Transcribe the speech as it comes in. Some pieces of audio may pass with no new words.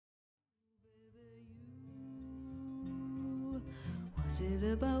it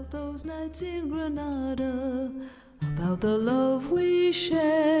about those nights in Granada? About the love we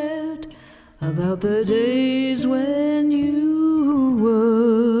shared? About the days when you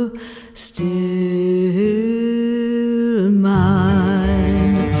were still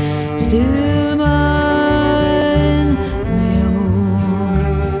mine, still mine, mi amor,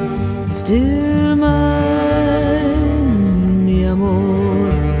 still mine, mi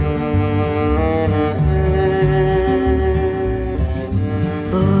amor.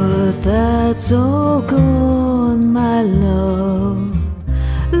 But that's all gone, my love,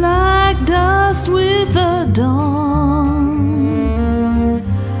 like dust with the dawn.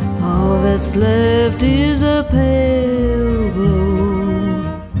 All that's left is a pale glow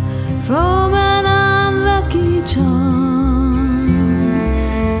from an unlucky charm.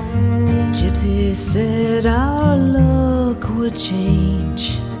 Gypsy said our luck would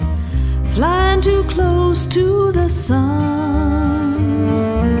change, flying too close to the sun.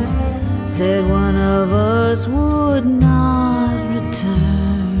 Said one of us would not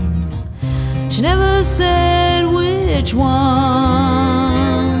return. She never said which one.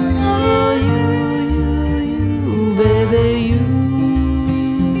 Oh, you, baby, you,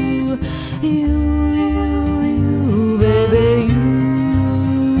 baby,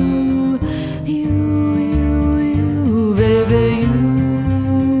 you, baby, you.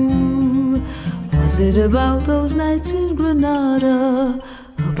 Was it about those nights in Granada?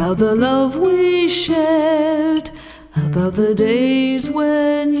 About the love we shared? About the days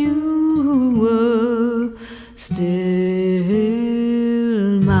when you were still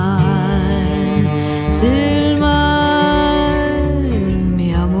mine, still mine,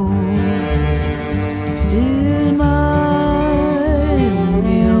 mi amor, still mine,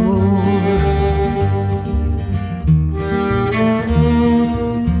 mi amor.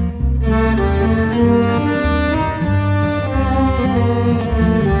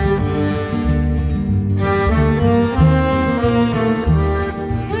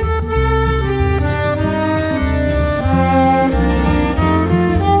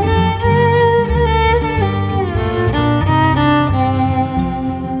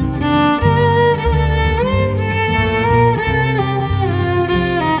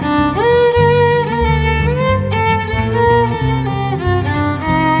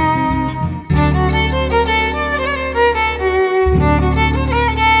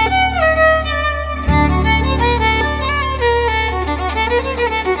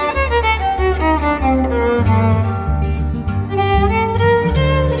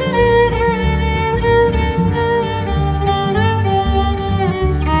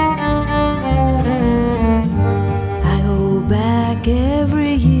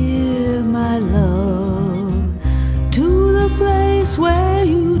 Every year, my love, to the place where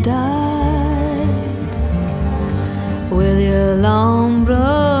you died, where the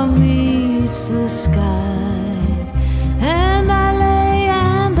Alhambra meets the sky, and I lay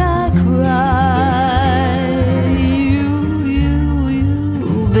and I cry.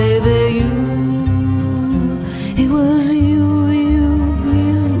 You, baby, you. It was you,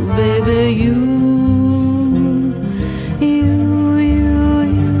 baby, you.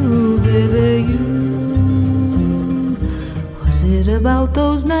 Was it about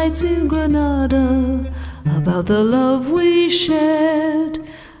those nights in Granada? About the love we shared?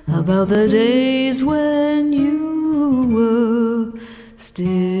 About the days when you were still